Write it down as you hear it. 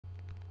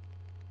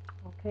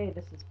Okay,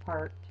 this is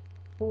part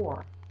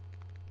 4.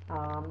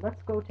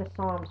 Let's go to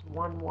Psalms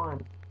 1:1.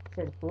 It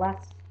says,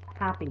 "Blessed,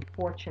 happy,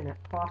 fortunate,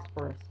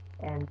 prosperous,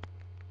 and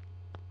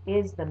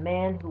is the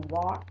man who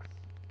walks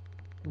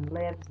and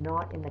lives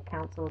not in the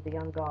counsel of the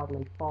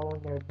ungodly,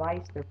 following their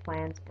advice, their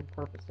plans, and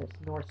purposes,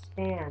 nor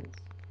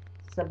stands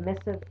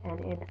submissive and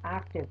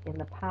inactive in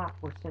the path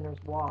where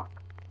sinners walk,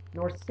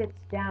 nor sits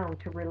down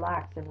to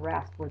relax and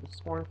rest where the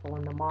scornful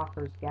and the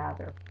mockers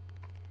gather."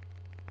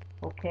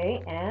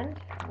 Okay, and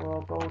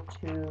we'll go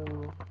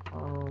to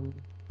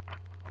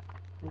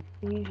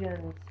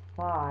Ephesians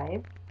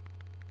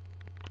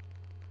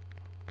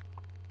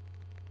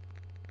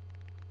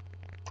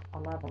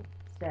 5:11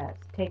 says,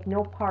 "Take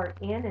no part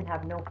in and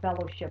have no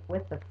fellowship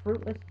with the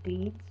fruitless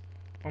deeds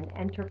and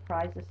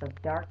enterprises of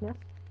darkness,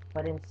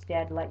 but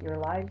instead let your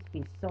lives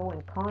be so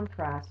in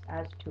contrast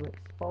as to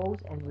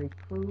expose and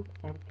reprove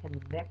and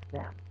convict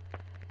them."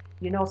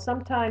 You know,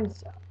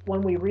 sometimes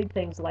when we read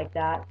things like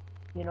that,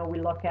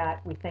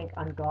 we think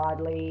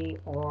ungodly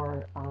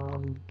or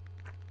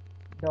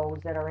those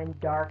that are in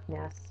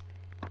darkness.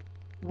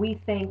 We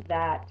think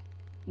that,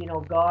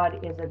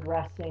 God is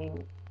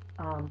addressing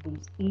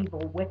these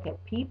evil,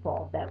 wicked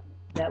people that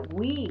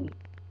we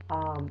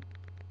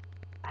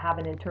have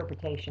an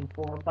interpretation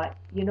for. But,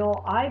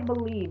 I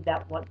believe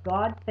that what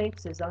God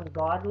thinks is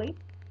ungodly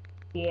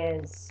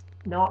is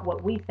not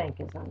what we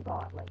think is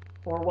ungodly.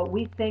 Or what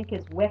we think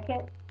is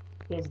wicked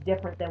is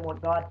different than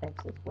what God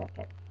thinks is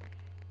wicked.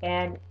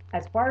 And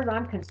as far as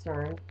I'm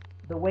concerned,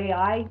 the way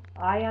I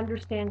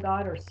understand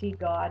God or see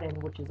God,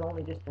 and which is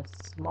only just a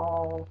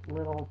small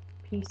little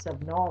piece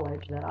of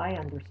knowledge that I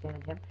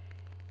understand Him,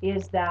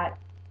 is that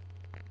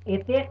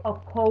if it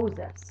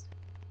opposes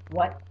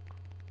what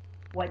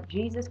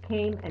Jesus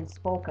came and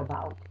spoke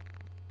about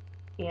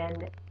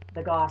in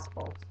the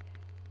Gospels,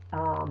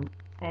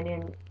 and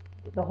in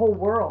the whole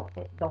world,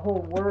 the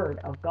whole Word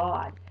of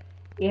God,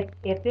 if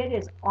it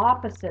is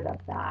opposite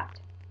of that,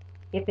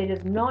 if it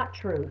is not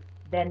truth,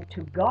 then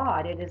to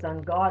God it is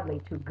ungodly,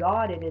 to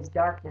God it is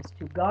darkness,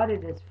 to God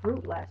it is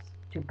fruitless,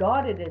 to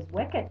God it is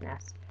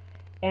wickedness.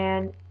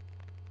 And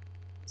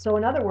so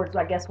in other words,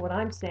 I guess what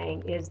I'm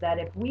saying is that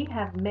if we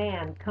have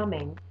man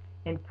coming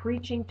and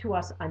preaching to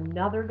us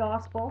another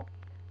gospel,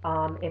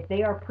 if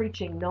they are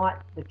preaching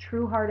not the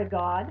true heart of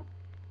God,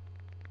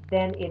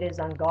 then it is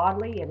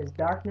ungodly, it is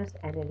darkness,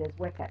 and it is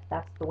wicked.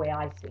 That's the way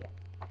I see it.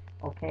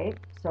 Okay,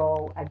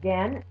 so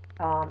again,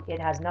 it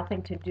has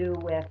nothing to do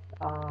with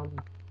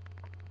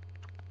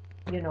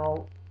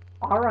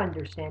our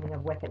understanding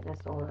of wickedness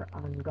or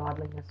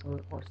ungodliness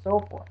or so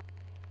forth.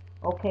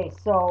 Okay,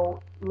 so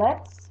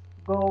let's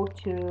go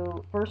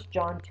to 1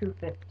 John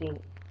 2:15.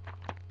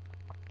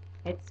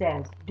 It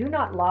says, "Do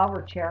not love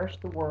or cherish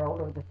the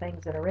world or the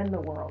things that are in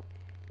the world.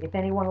 If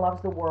anyone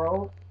loves the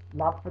world,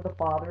 love for the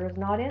Father is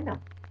not in him.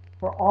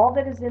 For all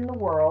that is in the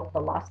world,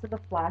 the lust of the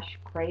flesh,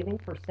 craving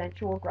for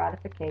sensual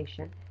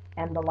gratification,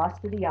 and the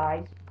lust of the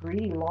eyes,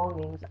 greedy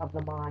longings of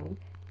the mind,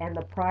 and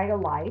the pride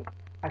of life,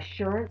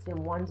 assurance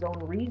in one's own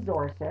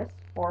resources,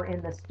 or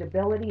in the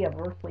stability of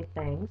earthly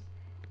things,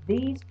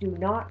 these do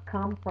not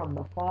come from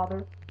the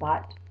Father,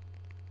 but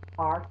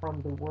are from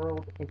the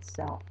world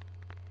itself.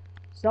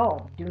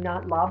 So, do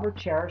not love or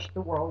cherish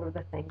the world or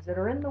the things that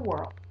are in the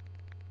world.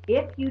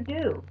 If you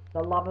do,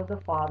 the love of the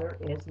Father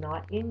is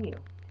not in you.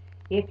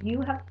 If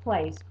you have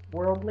placed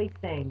worldly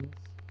things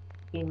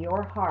in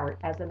your heart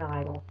as an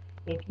idol,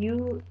 if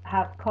you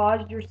have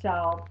caused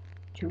yourself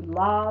to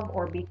love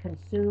or be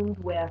consumed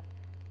with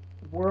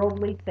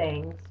worldly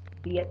things,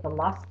 be it the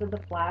lust of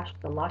the flesh,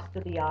 the lust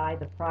of the eye,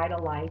 the pride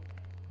of life,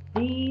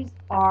 these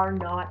are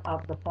not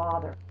of the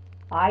Father."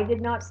 I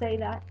did not say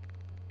that.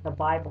 The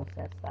Bible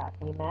says that.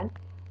 Amen.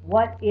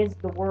 What is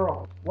the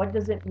world? What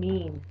does it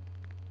mean,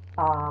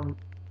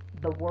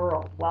 the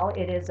world? Well,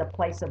 it is a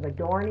place of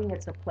adorning.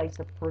 It's a place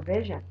of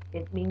provision.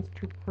 It means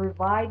to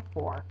provide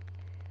for.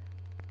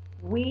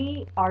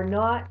 We are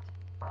not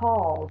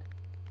called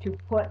to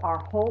put our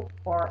hope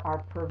or our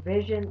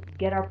provision,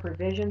 get our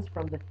provisions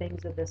from the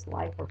things of this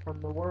life or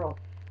from the world.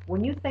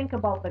 When you think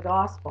about the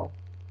gospel,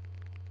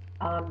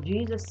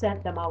 Jesus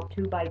sent them out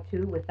 2 by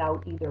 2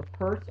 without either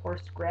purse or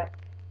scrip,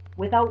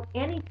 without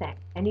anything.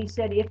 And he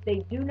said, if they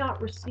do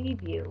not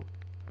receive you,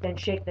 then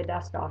shake the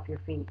dust off your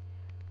feet.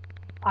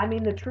 I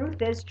mean, the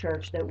truth is,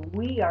 church, that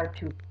we are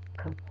to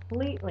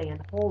completely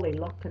and wholly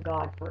look to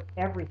God for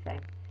everything.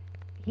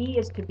 He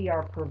is to be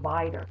our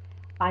provider.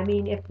 I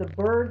mean, if the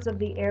birds of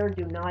the air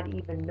do not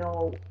even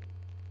know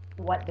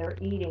what they're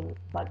eating,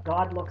 but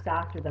God looks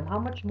after them, how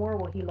much more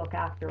will He look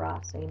after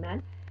us?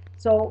 Amen?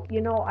 So,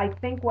 I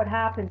think what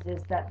happens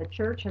is that the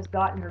church has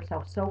gotten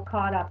herself so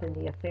caught up in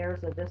the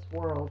affairs of this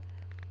world,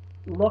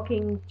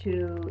 looking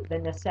to the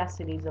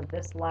necessities of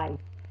this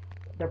life,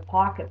 their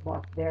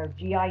pocketbook, their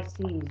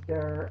GICs,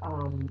 their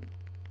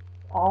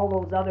all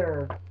those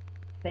other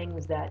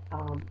things that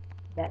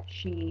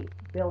she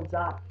builds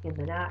up in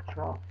the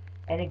natural.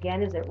 And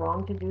again, is it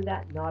wrong to do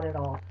that? Not at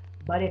all.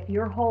 But if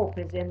your hope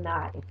is in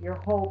that, if your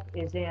hope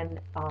is in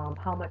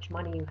how much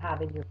money you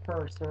have in your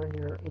purse or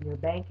in your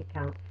bank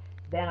account,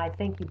 then I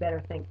think you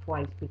better think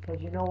twice,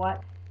 because you know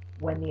what?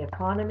 When the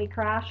economy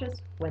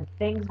crashes, when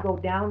things go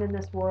down in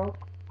this world,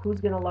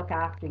 who's going to look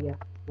after you?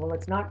 Well,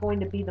 it's not going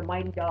to be the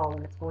mighty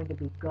dollar. It's going to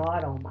be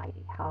God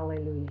Almighty.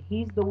 Hallelujah.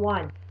 He's the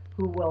one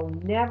who will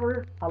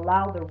never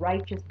allow the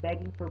righteous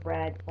begging for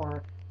bread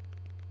or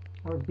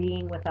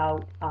being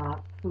without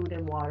food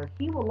and water.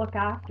 He will look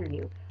after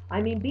you.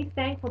 I mean, be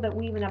thankful that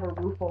we even have a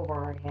roof over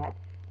our head.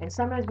 And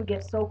sometimes we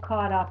get so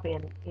caught up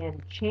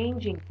in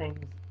changing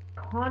things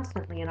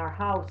constantly in our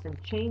house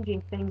and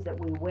changing things that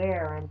we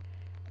wear.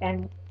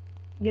 And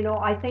you know,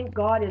 I think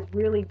God is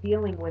really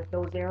dealing with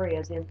those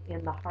areas in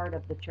the heart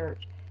of the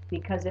church,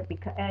 because it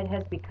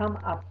has become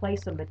a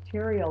place of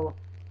materialism.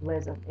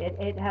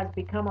 It has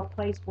become a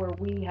place where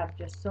we have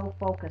just so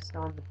focused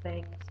on the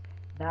things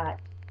that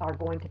are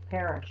going to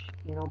perish,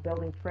 you know,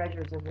 building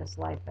treasures in this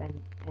life,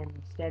 and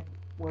instead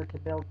we're to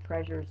build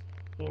treasures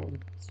in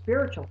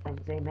spiritual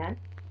things. Amen.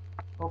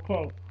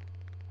 Okay,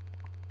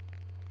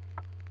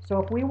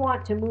 so if we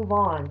want to move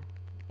on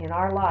in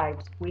our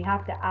lives, we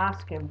have to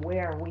ask Him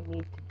where we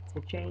need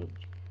to change.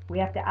 We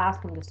have to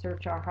ask Him to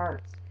search our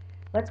hearts.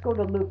 Let's go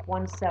to Luke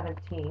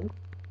 1:17.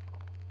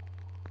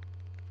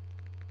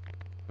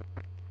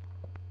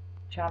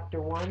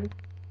 Chapter 1,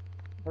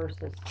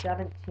 verses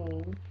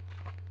 17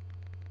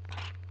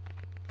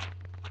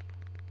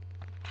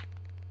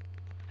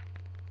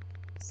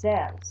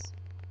 says,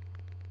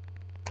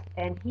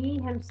 and He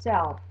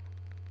Himself,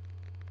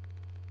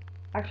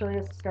 actually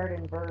let's start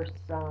in verse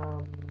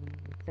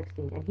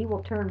 16. And He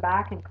will turn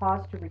back and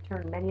cause to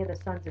return many of the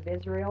sons of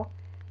Israel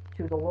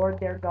to the Lord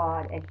their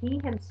God, and He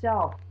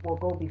Himself will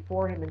go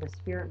before Him in the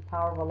spirit and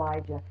power of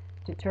Elijah,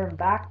 to turn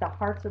back the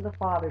hearts of the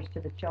fathers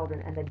to the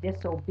children, and the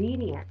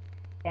disobedient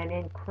and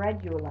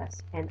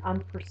incredulous and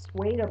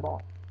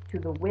unpersuadable to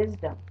the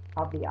wisdom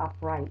of the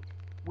upright,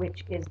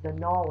 which is the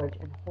knowledge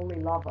and holy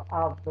love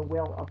of the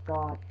will of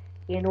God,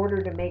 in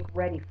order to make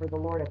ready for the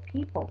Lord a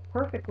people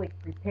perfectly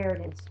prepared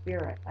in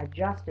spirit,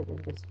 adjusted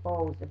and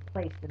disposed and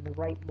placed in the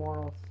right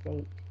moral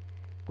state.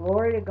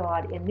 Glory to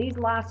God. In these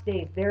last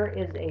days, there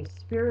is a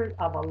spirit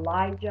of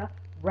Elijah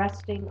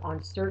resting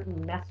on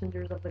certain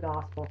messengers of the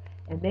gospel,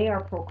 and they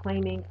are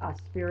proclaiming a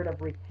spirit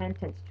of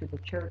repentance to the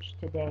church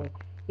today.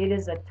 It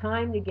is a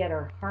time to get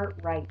our heart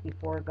right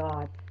before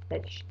God,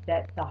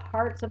 that the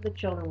hearts of the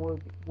children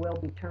will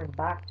be turned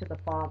back to the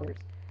fathers.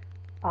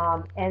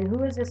 And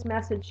who is this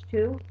message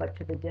to? But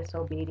to the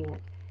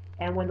disobedient.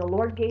 And when the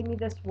Lord gave me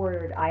this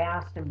word, I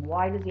asked Him,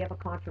 why does He have a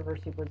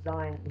controversy with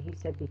Zion? And He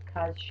said,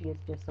 because she is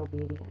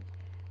disobedient.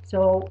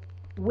 So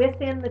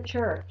within the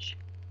church,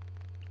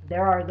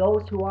 there are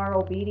those who are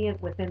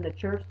obedient. Within the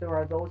church, there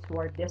are those who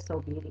are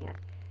disobedient.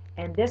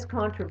 And this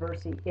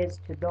controversy is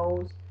to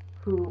those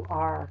who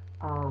are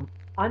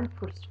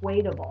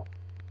unpersuadable,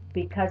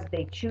 because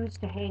they choose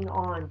to hang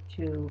on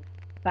to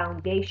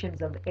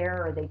foundations of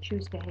error. They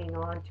choose to hang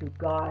on to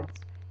gods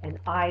and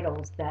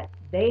idols that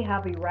they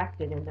have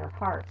erected in their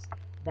hearts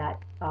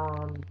that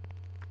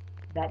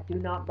do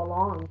not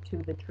belong to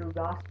the true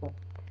gospel.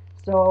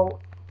 So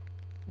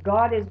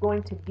God is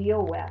going to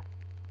deal with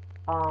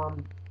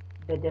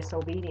the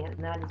disobedient,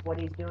 and that is what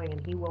He's doing.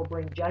 And He will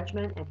bring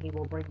judgment, and He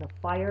will bring the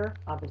fire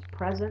of His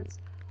presence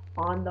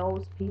on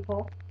those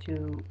people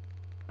to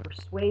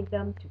persuade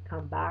them to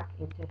come back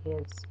into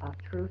His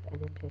truth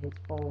and into His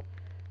fold.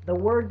 The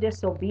word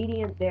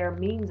disobedient there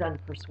means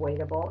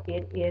unpersuadable.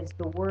 It is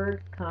the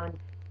word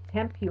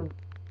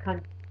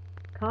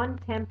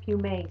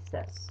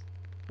contempumasis,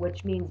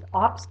 which means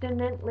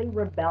obstinately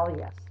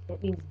rebellious.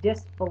 It means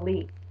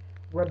disbelief,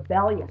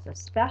 rebellious,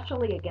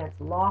 especially against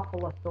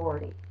lawful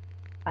authority,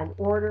 an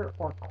order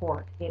or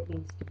court. It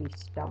means to be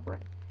stubborn.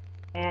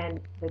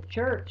 And the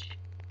church,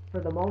 for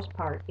the most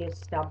part, is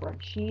stubborn.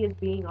 She is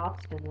being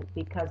obstinate,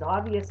 because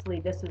obviously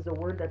this is a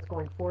word that's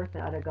going forth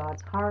out of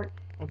God's heart,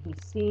 and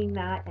He's seeing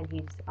that, and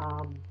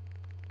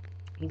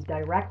He's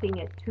directing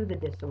it to the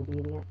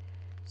disobedient.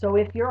 So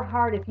if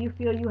you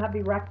feel you have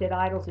erected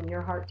idols in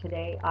your heart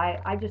today,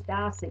 I just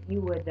ask that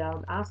you would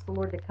ask the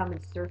Lord to come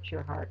and search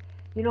your heart.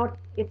 You know,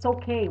 it's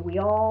okay. We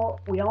all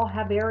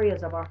have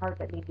areas of our heart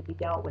that need to be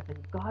dealt with,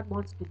 and God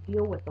wants to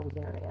deal with those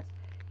areas.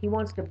 He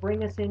wants to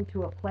bring us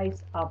into a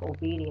place of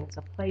obedience,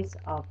 a place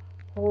of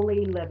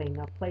holy living,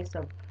 a place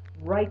of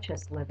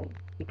righteous living,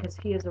 because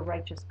He is a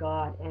righteous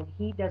God, and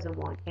He doesn't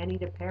want any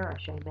to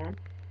perish. Amen.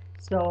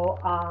 So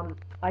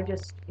I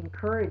just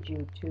encourage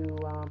you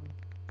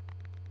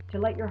to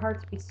let your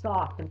hearts be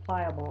soft and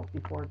pliable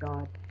before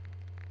God.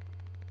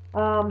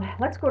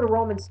 Let's go to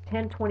Romans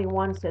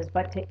 10:21. Says,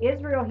 but to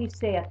Israel He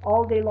saith,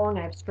 all day long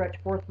I have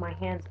stretched forth my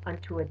hands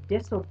unto a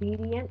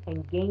disobedient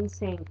and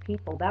gainsaying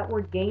people. That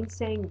word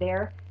gainsaying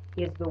there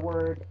is the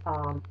word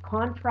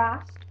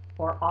contrast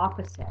or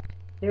opposite.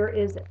 There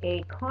is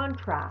a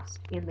contrast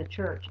in the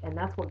church, and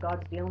that's what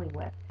God's dealing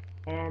with.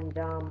 And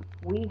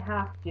we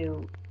have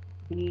to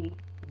be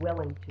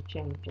willing to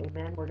change.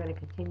 Amen. We're going to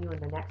continue in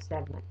the next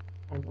segment,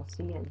 and we'll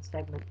see you in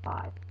segment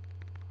 5.